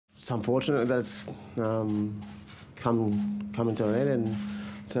unfortunate that it's coming to an end, and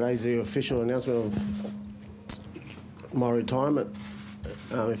today's the official announcement of my retirement,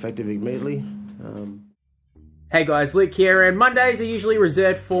 effective immediately. Hey guys, Luke here, and Mondays are usually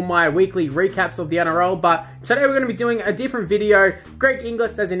reserved for my weekly recaps of the NRL, but today we're going to be doing a different video. Greg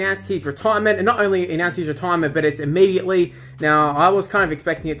Inglis has announced his retirement, and not only announced his retirement, but it's immediately. Now, I was kind of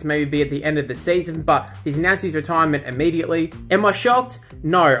expecting it to maybe be at the end of the season, but he's announced his retirement immediately. Am I shocked?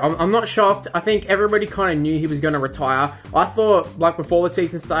 No, I'm not shocked. I think everybody kind of knew he was going to retire. I thought, like before the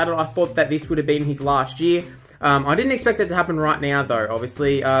season started, I thought that this would have been his last year. I didn't expect that to happen right now, though,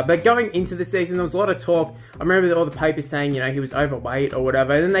 obviously. But going into the season, there was a lot of talk. I remember all the papers saying, he was overweight or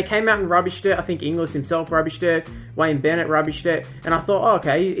whatever. And then they came out and rubbished it. I think Inglis himself rubbished it. Wayne Bennett rubbished it. And I thought, oh,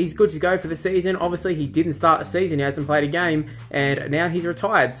 okay, he's good to go for the season. Obviously, he didn't start the season. He hasn't played a game. And now he's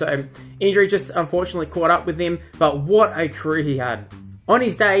retired. So, injury just unfortunately caught up with him. But what a career he had. On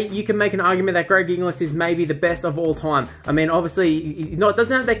his day, you can make an argument that Greg Inglis is maybe the best of all time. I mean, obviously, it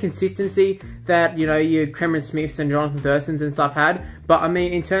doesn't have that consistency that, your Cameron Smiths and Jonathan Thurston's and stuff had. But, I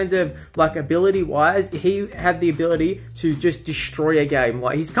mean, in terms of, ability-wise, he had the ability to just destroy a game.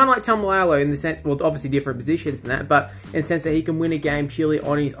 He's kind of like Tamalalo in the sense, well, obviously different positions and that, but in the sense that he can win a game purely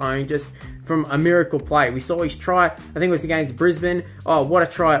on his own, just from a miracle play. We saw his try, I think it was against Brisbane. Oh, what a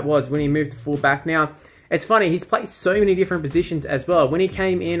try it was when he moved to fullback. Now, it's funny, he's played so many different positions as well. When he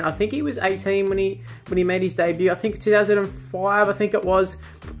came in, I think he was 18 when he made his debut. I think 2005, I think it was.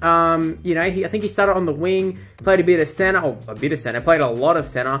 I think he started on the wing, played a bit of centre, played a lot of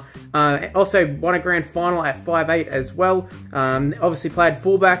centre. Also won a grand final at 5'8" as well. Obviously played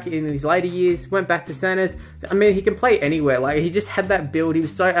fullback in his later years, went back to centres. I mean, he can play anywhere. He just had that build. He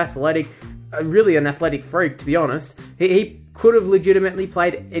was so athletic, really an athletic freak, to be honest. He could have legitimately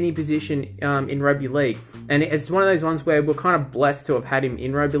played any position in rugby league. And it's one of those ones where we're kind of blessed to have had him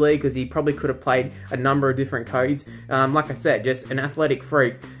in rugby league because he probably could have played a number of different codes. Like I said, just an athletic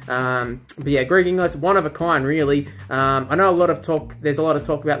freak. But yeah, Greg Inglis, one of a kind, really. I know there's a lot of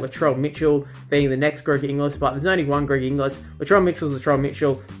talk about Latrell Mitchell being the next Greg Inglis, but there's only one Greg Inglis. Latrell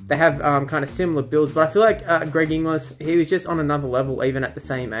Mitchell. They have kind of similar builds, but I feel like Greg Inglis, he was just on another level, even at the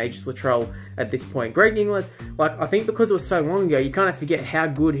same age as Latrell at this point. Greg Inglis, I think because it was so long ago, you kind of forget how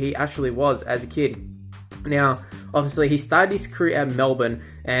good he actually was as a kid. Now, obviously, he started his career at Melbourne,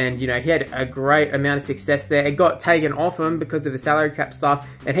 and, he had a great amount of success there. It got taken off him because of the salary cap stuff,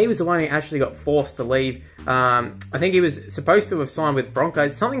 and he was the one who actually got forced to leave. I think he was supposed to have signed with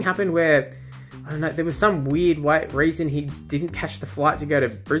Broncos. Something happened where, I don't know, there was some weird reason he didn't catch the flight to go to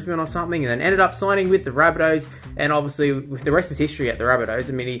Brisbane or something, and then ended up signing with the Rabbitohs, and obviously, the rest is history at the Rabbitohs.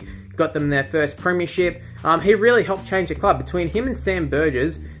 I mean, he got them their first premiership. He really helped change the club. Between him and Sam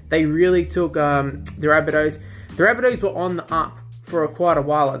Burgess, they really took the Rabbitohs. The Rabbitohs were on the up for quite a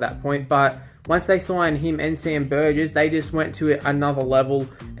while at that point, but once they signed him and Sam Burgess, they just went to another level.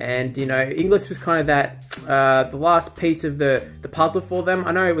 And, Inglis was kind of the last piece of the puzzle for them.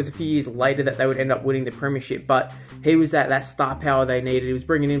 I know it was a few years later that they would end up winning the premiership, but he was that star power they needed. He was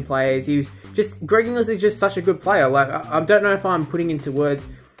bringing in players. Greg Inglis is just such a good player. I don't know if I'm putting into words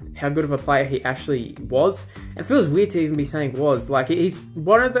how good of a player he actually was. It feels weird to even be saying was. He's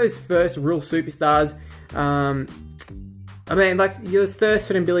one of those first real superstars. I mean, there's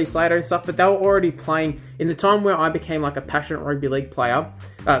Thurston and Billy Slater and stuff, but they were already playing in the time where I became a passionate rugby league fan.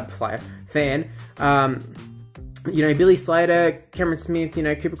 Billy Slater, Cameron Smith,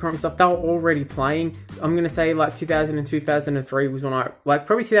 Cooper Cronk stuff, they were already playing. I'm going to say 2002, 2003 was when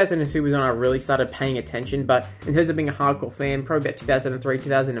probably 2002 was when I really started paying attention, but in terms of being a hardcore fan, probably about 2003,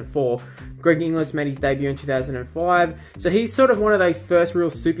 2004. Greg Inglis made his debut in 2005, so he's sort of one of those first real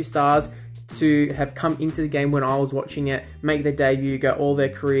superstars to have come into the game when I was watching it, make their debut, go all their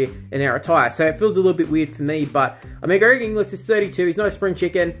career, and now retire. So it feels a little bit weird for me, but I mean, Greg Inglis is 32. He's not a spring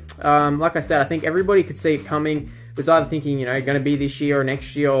chicken. Like I said, I think everybody could see it coming. Was either thinking, going to be this year or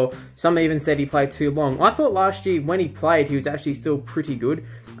next year, or some even said he played too long. I thought last year when he played, he was actually still pretty good.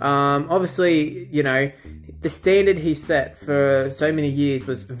 Obviously, the standard he set for so many years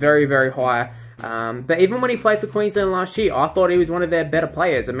was very, very high. But even when he played for Queensland last year, I thought he was one of their better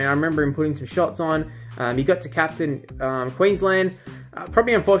players. I mean, I remember him putting some shots on. He got to captain Queensland.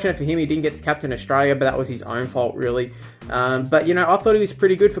 Probably unfortunate for him, he didn't get to captain Australia, but that was his own fault, really. But I thought he was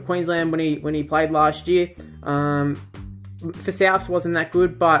pretty good for Queensland when he played last year. For Souths wasn't that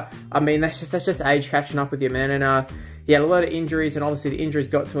good, but I mean that's just age catching up with you, man. And he had a lot of injuries, and obviously the injuries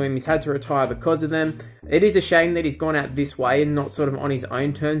got to him. He's had to retire because of them. It is a shame that he's gone out this way and not sort of on his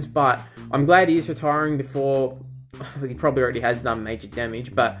own terms, but I'm glad he is retiring before. He probably already has done major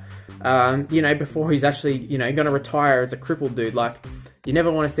damage, but before he's actually going to retire as a crippled dude. You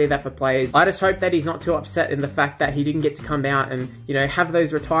never want to see that for players. I just hope that he's not too upset in the fact that he didn't get to come out and, you know, have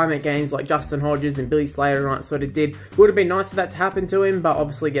those retirement games like Justin Hodges and Billy Slater and sort of did. Would have been nice for that to happen to him, but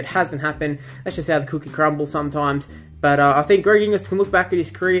obviously it hasn't happened. That's just how the cookie crumbles sometimes. But I think Greg Inglis can look back at his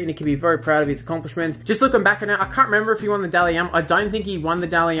career and he can be very proud of his accomplishments. Just looking back on it, I can't remember if he won the Dally M. I don't think he won the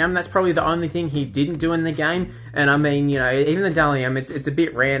Dally M. That's probably the only thing he didn't do in the game. And I mean, you know, even the Dally M, it's a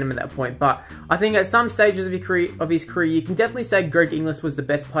bit random at that point. But I think at some stages of his career, you can definitely say Greg Inglis was the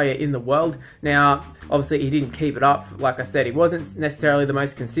best player in the world. Now, obviously, he didn't keep it up. Like I said, he wasn't necessarily the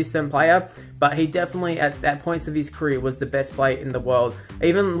most consistent player, but he definitely, at points of his career, was the best player in the world.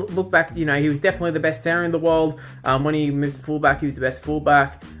 Even look back, you know, he was definitely the best center in the world. When he moved to fullback, he was the best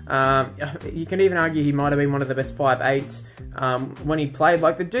fullback. You can even argue he might have been one of the best 5'8s when he played.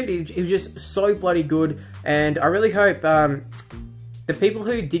 Like, the dude, he was just so bloody good. And I really hope the people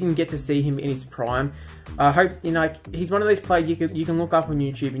who didn't get to see him in his prime, I hope, you know, he's one of those players you can look up on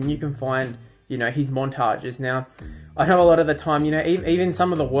YouTube and you can find, you know, his montages. Now, I know a lot of the time, you know, even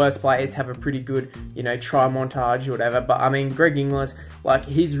some of the worst players have a pretty good, you know, try montage or whatever. But I mean, Greg Inglis, like,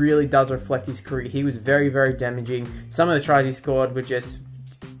 his really does reflect his career. He was very, very damaging. Some of the tries he scored were just,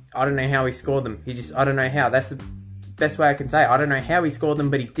 I don't know how he scored them. I don't know how. That's the best way I can say it. I don't know how he scored them,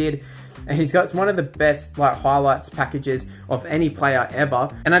 but he did. And he's got one of the best, like, highlights packages of any player ever.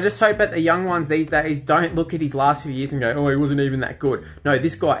 And I just hope that the young ones these days don't look at his last few years and go, oh, he wasn't even that good. No,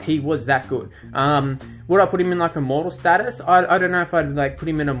 this guy, he was that good. Would I put him in, like, immortal status? I don't know if I'd, like, put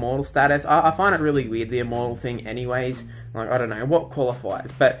him in immortal status. I find it really weird, the immortal thing anyways. Like, I don't know what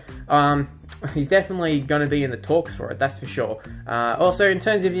qualifies. But he's definitely going to be in the talks for it, that's for sure. Also, in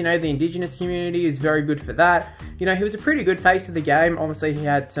terms of, you know, the Indigenous community is very good for that. You know, he was a pretty good face of the game. Obviously, he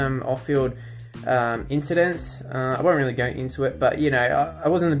had some off-field incidents. I won't really go into it, but, you know, I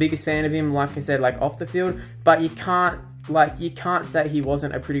wasn't the biggest fan of him, like I said, like, off the field. But you can't say he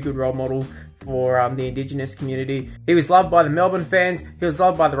wasn't a pretty good role model for the Indigenous community. He was loved by the Melbourne fans. He was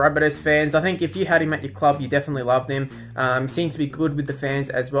loved by the Rabbitohs fans. I think if you had him at your club, you definitely loved him. Seemed to be good with the fans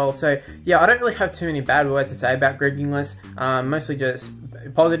as well. So, yeah, I don't really have too many bad words to say about Greg Inglis. Mostly just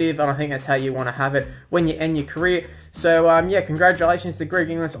positive, and I think that's how you want to have it when you end your career. So, yeah, congratulations to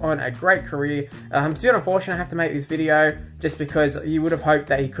Greg Inglis on a great career. It's a bit unfortunate I have to make this video just because you would have hoped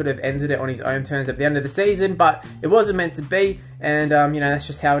that he could have ended it on his own terms at the end of the season, but it wasn't meant to be, and, you know, that's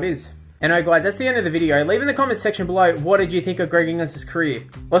just how it is. Anyway, guys, that's the end of the video. Leave in the comments section below, what did you think of Greg Inglis' career?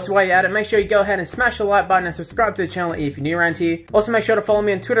 Also, while you're at it, make sure you go ahead and smash the like button and subscribe to the channel if you're new around here. Also, make sure to follow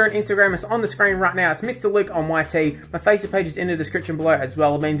me on Twitter and Instagram. It's on the screen right now. It's Mr. Luke on YT. My Facebook page is in the description below as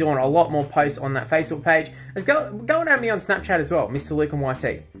well. I've been doing a lot more posts on that Facebook page. Go at me on Snapchat as well, Mr. Luke on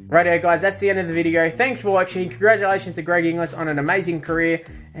YT. Righto, guys, that's the end of the video. Thanks for watching. Congratulations to Greg Inglis on an amazing career,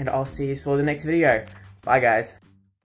 and I'll see you for the next video. Bye, guys.